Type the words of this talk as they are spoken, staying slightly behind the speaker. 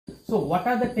So what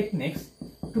are the techniques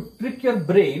to trick your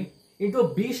brain into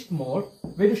a beast mode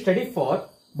where you study for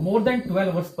more than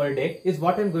 12 hours per day is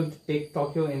what I'm going to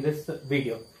talk you in this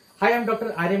video. Hi, I'm Dr.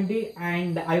 RMD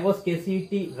and I was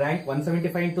KCET rank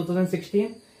 175 in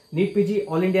 2016, NEET-PG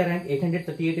All India rank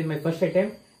 838 in my first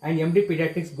attempt and MD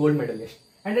Pediatrics gold medalist.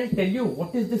 And I'll tell you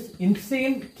what is this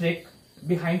insane trick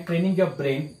behind training your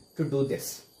brain to do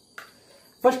this.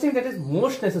 First thing that is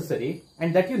most necessary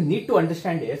and that you need to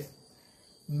understand is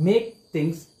make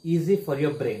things easy for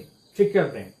your brain, trick your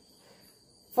brain.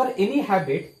 For any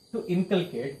habit to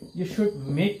inculcate, you should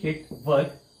make it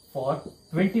work for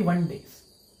 21 days.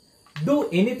 Do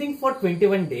anything for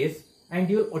 21 days and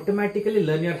you'll automatically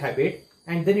learn your habit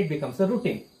and then it becomes a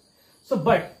routine. So,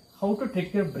 but how to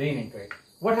trick your brain into it?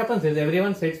 What happens is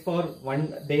everyone sits for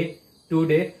 1 day, 2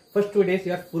 days. First 2 days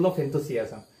you are full of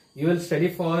enthusiasm. You will study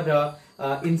for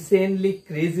insanely,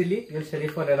 crazily. You will study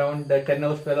for around 10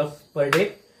 hours, 12 hours per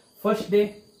day. First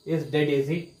day is dead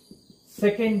easy.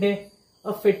 Second day,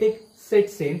 a fatigue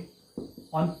sets in.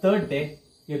 On third day,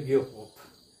 you give hope.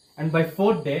 And by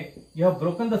fourth day, you have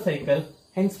broken the cycle.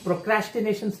 Hence,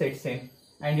 procrastination sets in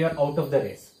and you are out of the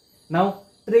race. Now,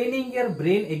 training your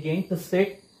brain again to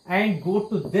sit and go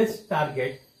to this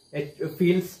target, it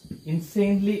feels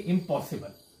insanely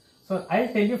impossible. So,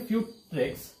 I'll tell you a few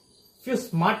tricks, few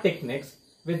smart techniques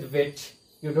with which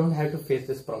you don't have to face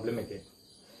this problem again.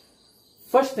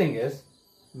 First thing is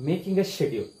making a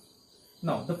schedule.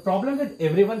 Now, the problem with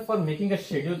everyone for making a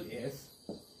schedule is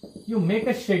you make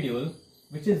a schedule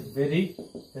which is very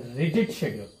rigid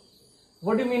schedule.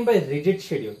 What do you mean by rigid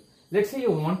schedule? Let's say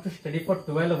you want to study for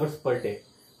 12 hours per day.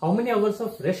 How many hours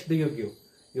of rest do you give?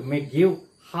 You may give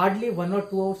hardly 1 or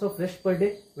 2 hours of rest per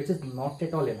day, which is not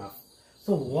at all enough.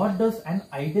 So what does an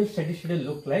ideal study schedule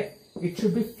look like? It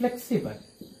should be flexible.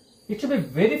 It should be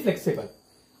very flexible.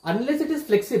 Unless it is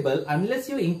flexible, unless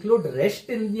you include rest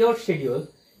in your schedule,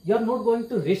 you are not going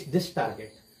to reach this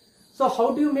target. So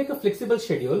how do you make a flexible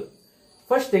schedule?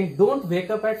 First thing, don't wake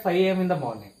up at 5 a.m. in the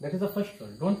morning. That is the first rule.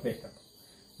 Don't wake up.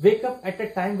 Wake up at a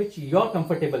time which you are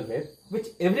comfortable with, which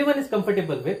everyone is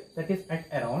comfortable with, that is at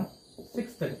around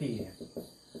 6:30 a.m.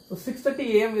 So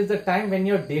 6:30 a.m. is the time when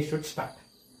your day should start.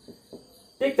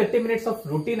 Take 30 minutes of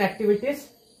routine activities.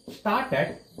 Start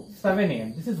at 7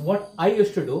 a.m. This is what I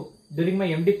used to do during my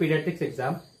MD Pediatrics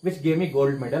exam, which gave me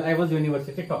gold medal. I was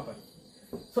university topper.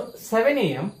 So 7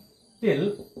 a.m.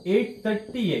 till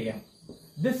 8:30 a.m.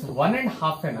 This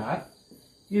 1.5 hours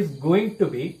is going to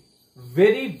be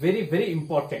very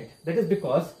important. That is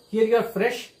because here you are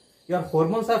fresh, your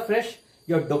hormones are fresh,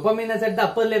 your dopamine is at the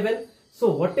upper level.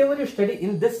 So whatever you study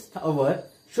in this hour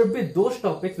should be those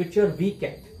topics which you are weak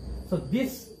at. So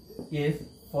this is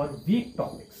for weak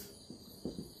topics,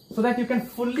 so that you can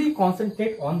fully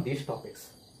concentrate on these topics.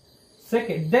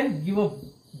 Second, then give a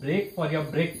break for your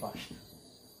breakfast,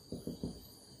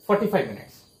 45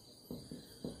 minutes.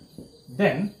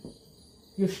 Then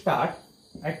you start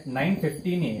at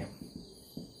 9:15 a.m.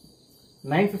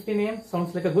 9:15 a.m.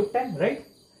 sounds like a good time, right?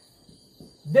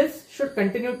 This should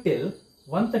continue till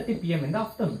 1:30 p.m. in the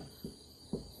afternoon.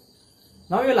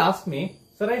 Now you will ask me,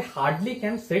 sir, I hardly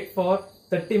can sit for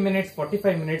 30 minutes,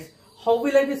 45 minutes. How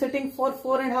will I be sitting for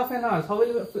 4.5 hours?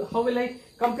 How will I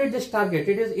complete this target?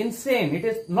 It is insane. It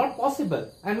is not possible.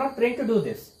 I am not trained to do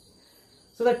this.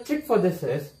 So the trick for this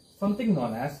is something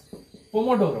known as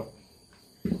Pomodoro.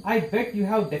 I bet you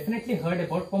have definitely heard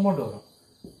about Pomodoro.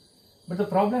 But the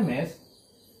problem is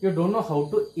you don't know how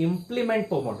to implement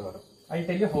Pomodoro. I'll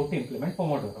tell you how to implement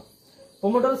Pomodoro.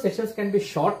 Pomodoro sessions can be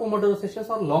short Pomodoro sessions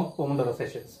or long Pomodoro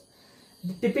sessions.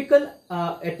 The typical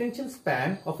attention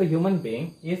span of a human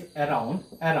being is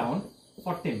around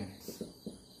 40 minutes.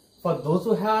 For those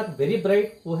who are very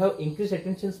bright, who have increased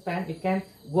attention span, it can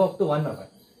go up to 1 hour.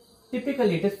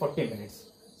 Typically, it is 40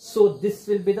 minutes. So this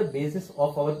will be the basis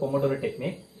of our Pomodoro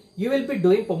technique. You will be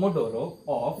doing Pomodoro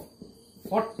of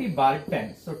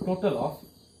 40/10. So total of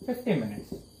 50 minutes.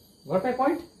 Got my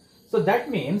point? So that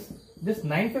means this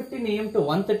 9:15 a.m. to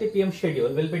 1:30 p.m.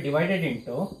 schedule will be divided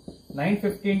into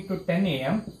 9:15 to 10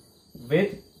 a.m. with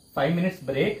 5 minutes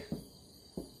break,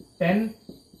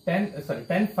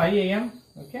 10:05 a.m.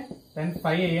 okay,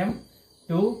 10:05 a.m.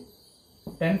 to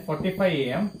 10:45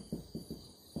 a.m.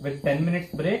 with 10 minutes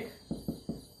break,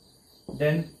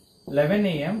 then 11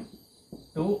 a.m.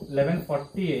 to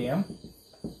 11:40 a.m.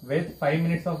 with 5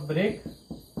 minutes of break,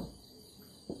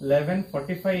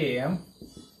 11:45 a.m.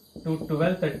 to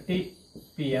 12:30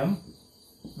 p.m.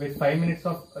 with 5 minutes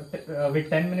of with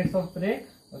 10 minutes of break,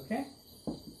 okay,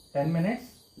 10 minutes,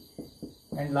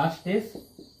 and last is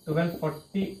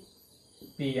 12:40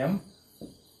 p.m.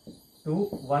 to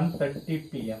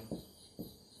 1:30 p.m.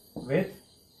 with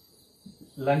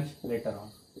lunch later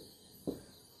on.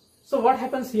 So what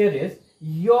happens here is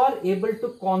you are able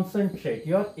to concentrate.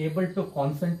 You are able to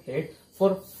concentrate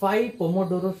for 5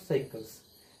 Pomodoro cycles.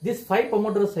 These 5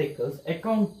 Pomodoro cycles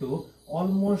account to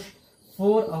almost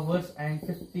 4 hours and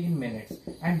 15 minutes.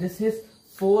 And this is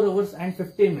 4 hours and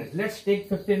 15 minutes. Let's take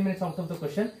 15 minutes out of the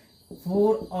question.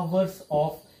 4 hours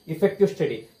of effective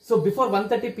study. So before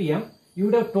 1:30 p.m. you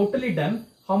would have totally done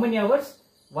how many hours?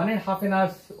 1.5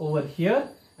 hours over here,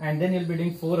 and then you'll be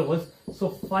doing 4 hours. So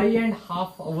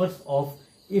 5.5 hours of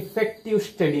effective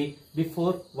study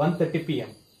before 1:30 p.m.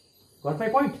 Got my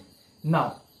point?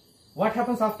 Now, what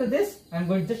happens after this? I'm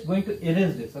just going to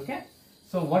erase this, okay?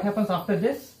 So what happens after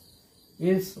this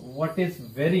is what is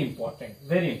very important,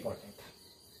 very important.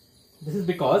 This is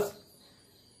because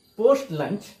post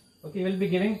lunch, okay, you will be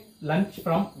giving lunch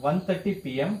from 1:30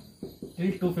 p.m.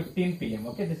 till 2:15 p.m.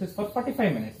 Okay, this is for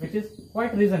 45 minutes, which is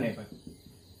quite reasonable.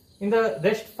 In the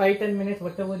rest 5-10 minutes,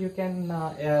 whatever you can,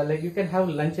 like you can have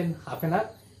lunch in half an hour.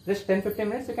 Just 10-15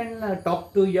 minutes, you can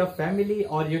talk to your family,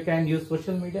 or you can use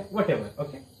social media, whatever.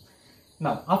 Okay.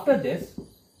 Now after this,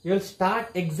 you will start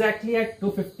exactly at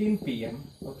 2:15 p.m.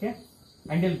 Okay,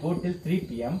 and you'll go till 3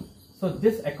 p.m. So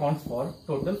this accounts for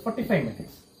total 45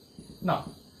 minutes. Now,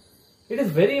 it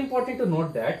is very important to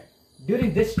note that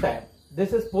during this time,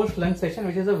 this is post lunch session,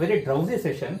 which is a very drowsy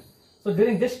session. So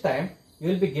during this time, you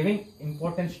will be giving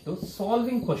importance to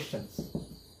solving questions.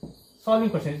 Solving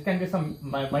questions. It can be some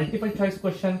multiple choice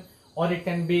question, or it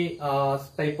can be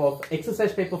type of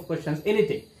exercise type of questions,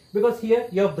 anything. Because here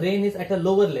your brain is at a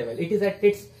lower level. It is at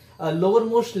its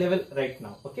lowermost level right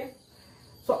now. Okay.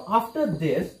 So after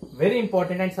this, very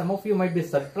important, and some of you might be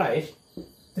surprised,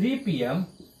 3 p.m.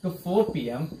 to 4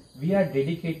 p.m. we are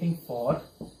dedicating for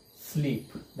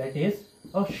sleep. That is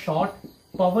a short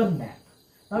power nap.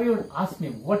 Now you would ask me,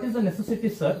 what is the necessity,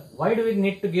 sir? Why do we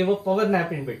need to give a power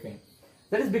nap in between?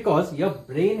 That is because your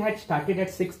brain had started at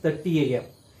 6:30 a.m.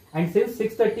 and since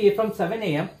 6:30 from 7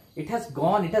 a.m. it has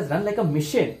gone, it has run like a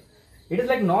machine. It is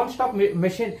like non-stop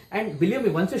machine, and believe me,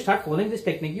 once you start following this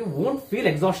technique, you won't feel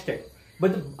exhausted.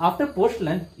 But after post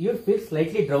lunch, you'll feel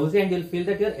slightly drowsy and you'll feel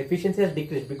that your efficiency has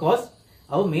decreased, because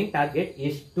our main target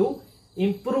is to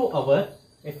improve our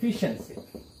efficiency.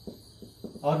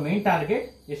 Our main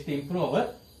target is to improve our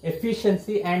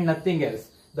efficiency and nothing else.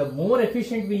 The more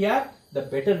efficient we are, the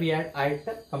better we are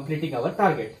at completing our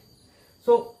target.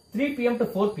 So 3 p.m. to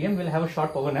 4 p.m. we'll have a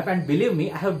short power nap, and believe me,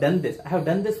 I have done this. I have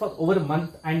done this for over a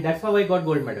month, and that's how I got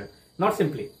gold medal. Not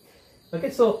simply.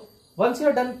 Okay, so once you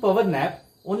have done power nap,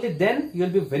 only then you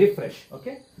will be very fresh.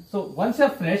 Okay, so once you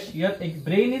are fresh, your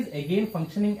brain is again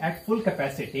functioning at full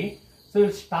capacity. So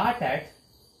you'll start at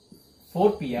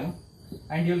 4 p.m.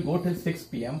 and you'll go till 6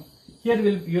 p.m. Here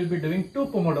you'll be doing 2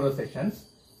 Pomodoro sessions.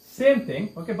 Same thing,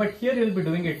 okay, but here you'll be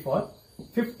doing it for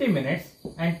 50 minutes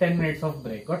and 10 minutes of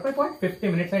break. Got my point? 50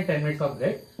 minutes and 10 minutes of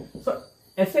break. So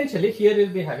essentially here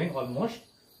you'll be having almost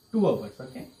 2 hours.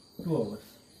 Okay, 2 hours.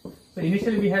 So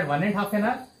initially we had 1.5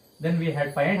 hours, then we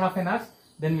had 5.5 hours,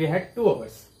 then we had 2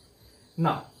 hours.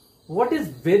 Now, what is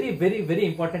very, very, very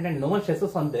important, and no one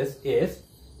stresses on this, is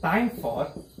time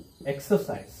for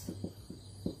exercise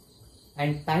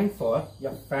and time for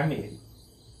your family.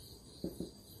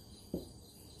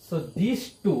 So these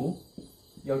two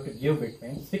you have to give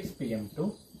between 6 p.m.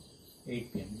 to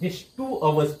 8 p.m. These 2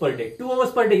 hours per day. 2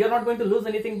 hours per day. You're not going to lose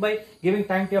anything by giving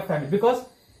time to your family, because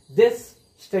this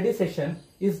study session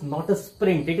is not a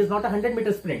sprint. It is not a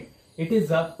 100-meter sprint. It is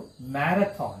a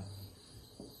marathon.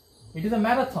 It is a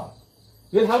marathon.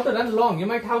 You'll have to run long. You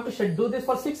might have to do this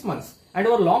for 6 months. And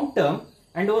over long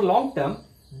term,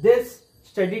 this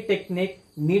study technique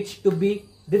needs to be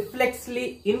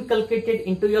reflexly inculcated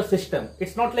into your system.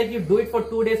 It's not like you do it for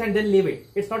 2 days and then leave it.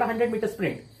 It's not a 100-meter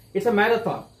sprint. It's a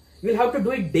marathon. You'll have to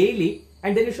do it daily,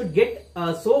 and then you should get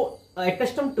so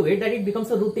accustomed to it that it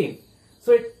becomes a routine.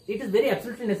 So it is very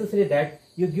absolutely necessary that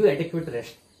you give adequate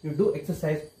rest. You do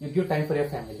exercise, you give time for your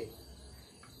family.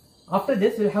 After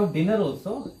this, you'll have dinner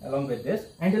also along with this,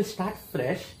 and you'll start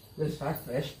fresh. You'll start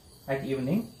fresh at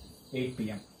evening 8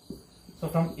 p.m. So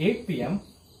from 8 p.m.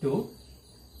 to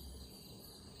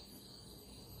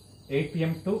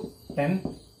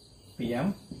 10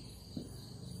 p.m.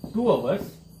 2 hours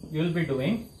you will be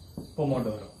doing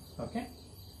Pomodoro. Okay,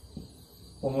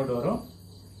 Pomodoro,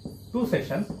 2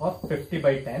 sessions of 50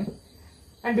 by 10.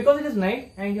 And because it is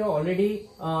night and you already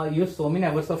used so many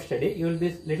hours of study, you will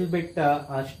be little bit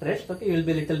stressed. Okay, you will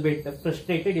be little bit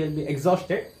frustrated. You will be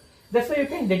exhausted. That's why you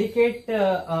can dedicate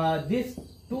these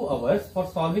 2 hours for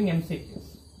solving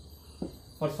MCQs,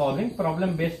 for solving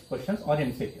problem-based questions or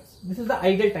MCQs. This is the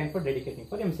ideal time for dedicating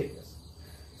for MCQs.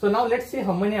 So now let's see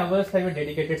how many hours have you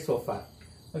dedicated so far.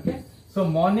 Okay, So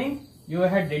morning you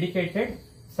had dedicated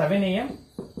 7 a.m.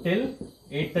 till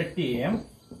 8:30 a.m.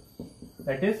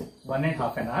 that is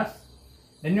 1.5 hours.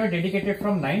 Then you are dedicated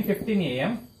from 9:15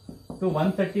 a.m. to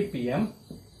 1:30 p.m.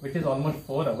 which is almost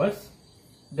 4 hours.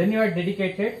 Then you are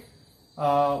dedicated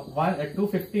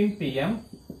 2:15 p.m.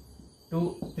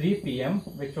 to 3 p.m.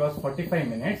 which was 45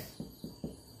 minutes.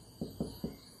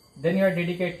 Then you are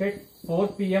dedicated 4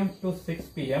 p.m. to 6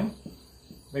 p.m.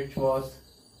 which was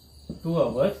 2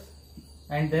 hours,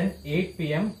 and then 8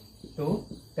 p.m. to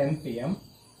 10 p.m.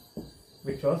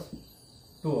 which was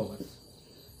 2 hours.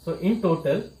 So in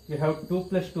total you have 2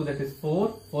 plus 2, that is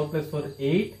 4, 4 plus 4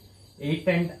 8,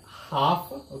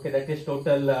 8.5, okay, that is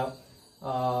total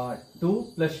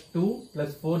 2 plus 2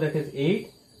 plus 4, that is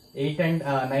 8, 8 and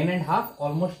 9.5,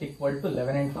 almost equal to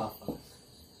 11.5 hours.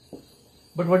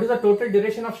 But what is the total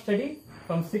duration of study?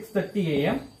 From 6:30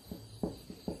 a.m.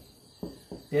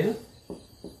 till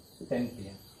 10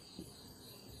 p.m.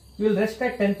 You will rest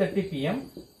at 10:30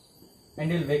 p.m. and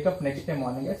you will wake up next day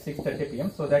morning at 6:30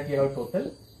 p.m. so that you have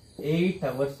total 8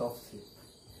 hours of sleep.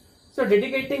 So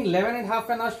dedicating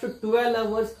 11.5 hours to 12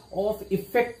 hours of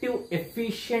effective,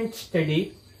 efficient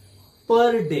study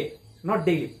per day, not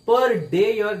daily, per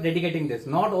day you are dedicating this,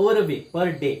 not over a week,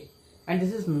 per day. And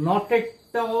this is not at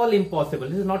all impossible.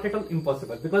 This is not at all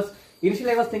impossible, because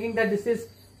initially I was thinking that this is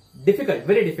difficult,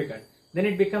 very difficult. Then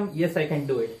it became, yes, I can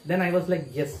do it. Then I was like,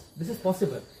 yes, this is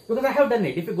possible, because I have done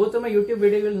it. If you go through my YouTube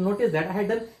video, you will notice that I had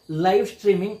done live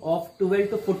streaming of 12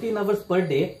 to 14 hours per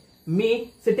day,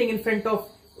 me sitting in front of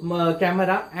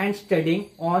camera and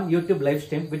studying on YouTube live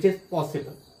stream, which is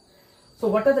possible. So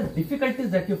what are the difficulties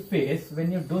that you face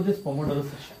when you do this Pomodoro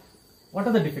session? What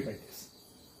are the difficulties?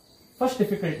 First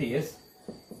difficulty is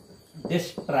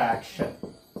distraction.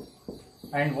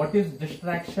 And what is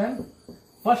distraction?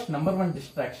 First, number one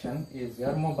distraction is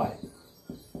your mobile.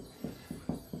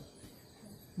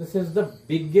 This is the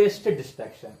biggest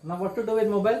distraction. Now what to do with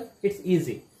mobile? It's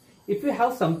easy. If you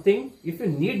have something, if you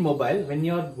need mobile when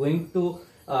you are going to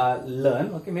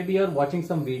learn, okay, maybe you are watching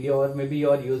some video, or maybe you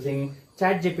are using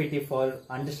ChatGPT for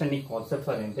understanding concepts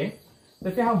or anything. So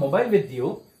if you have mobile with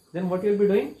you, then what you will be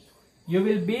doing? You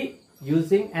will be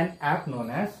using an app known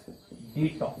as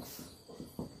Detox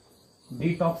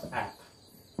app.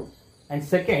 And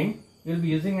second, you will be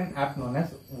using an app known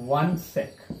as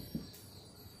OneSec.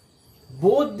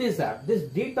 Both these apps, this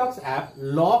Detox app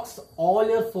locks all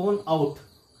your phone out.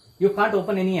 You can't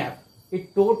open any app.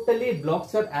 It totally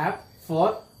blocks your app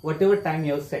for whatever time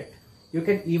you have set. You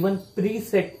can even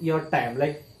preset your time,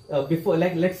 like before,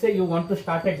 like let's say you want to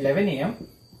start at 11 a.m.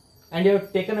 and you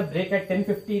have taken a break at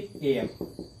 10:50 a.m.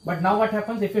 But now what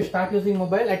happens if you start using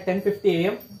mobile at 10:50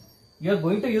 a.m.? You are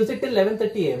going to use it till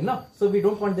 11:30 a.m. No, so we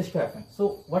don't want this to happen.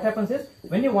 So what happens is,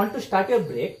 when you want to start your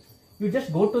break, you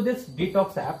just go to this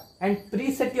Detox app and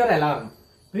preset your alarm.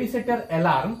 Preset your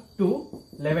alarm to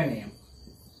 11 a.m.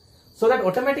 so that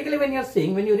automatically when you are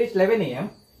seeing, when you reach 11 a.m.,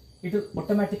 it will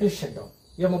automatically shut down.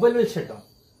 Your mobile will shut down.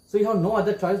 So you have no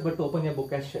other choice but to open your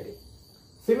book and study.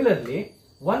 Similarly,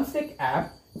 OneSec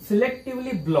app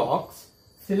selectively blocks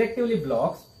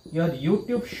your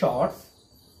YouTube Shorts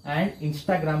and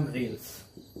Instagram Reels.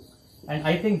 And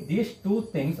I think these two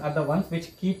things are the ones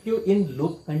which keep you in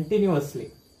loop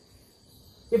continuously.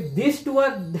 If these two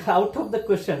are out of the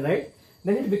question, right,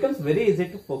 then it becomes very easy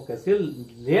to focus. You'll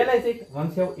realize it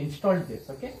once you have installed this,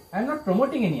 okay? I'm not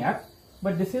promoting any app,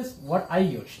 but this is what I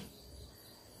use.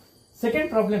 Second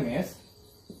problem is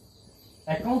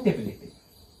accountability,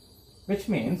 which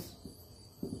means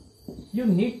you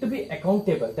need to be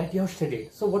accountable that you have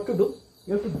studied. So what to do?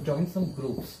 You have to join some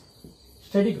groups,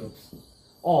 study groups,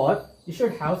 or you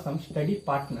should have some study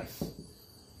partners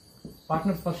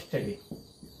for study,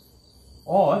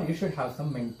 or you should have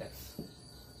some mentors.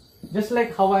 Just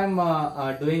like how I am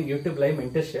doing YouTube live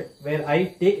mentorship, where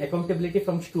I take accountability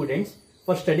from students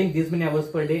for studying these many hours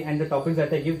per day, and the topics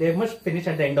that I give, they must finish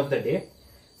at the end of the day.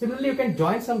 Similarly, you can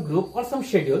join some group or some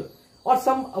schedule or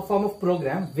some form of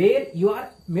program where you are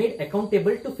made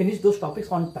accountable to finish those topics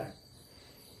on time.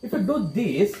 If you do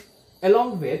this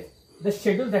along with the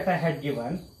schedule that I had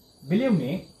given, believe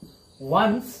me,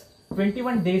 once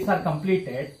 21 days are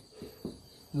completed,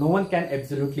 no one can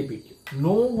absolutely beat you.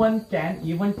 No one can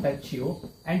even touch you,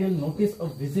 and you'll notice a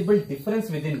visible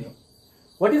difference within you.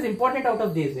 What is important out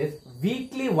of this is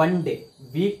weekly one day,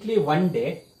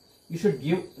 you should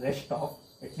give rest of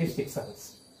at least 6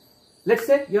 hours. Let's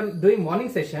say you're doing morning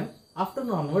session,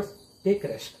 afternoon onwards, take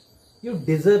rest. You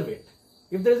deserve it.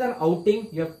 If there is an outing,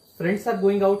 your friends are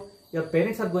going out, your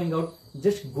parents are going out,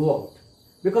 just go out.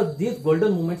 Because these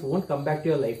golden moments won't come back to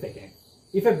your life again.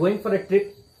 If you're going for a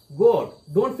trip, go out.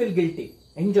 Don't feel guilty.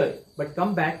 Enjoy. But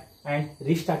come back and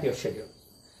restart your schedule.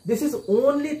 This is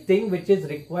only thing which is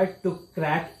required to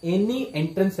crack any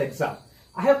entrance exam.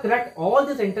 I have cracked all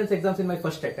these entrance exams in my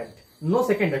first attempt. No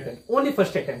second attempt, only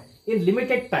first attempt in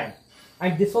limited time.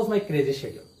 And this was my crazy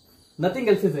schedule. Nothing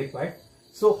else is required.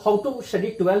 So how to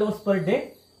study 12 hours per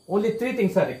day? Only 3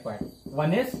 things are required.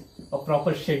 One is a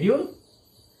proper schedule.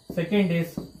 Second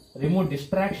is remove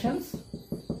distractions.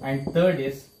 And third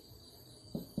is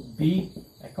be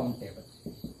accountable.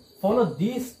 Follow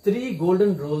these 3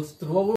 golden rules throughout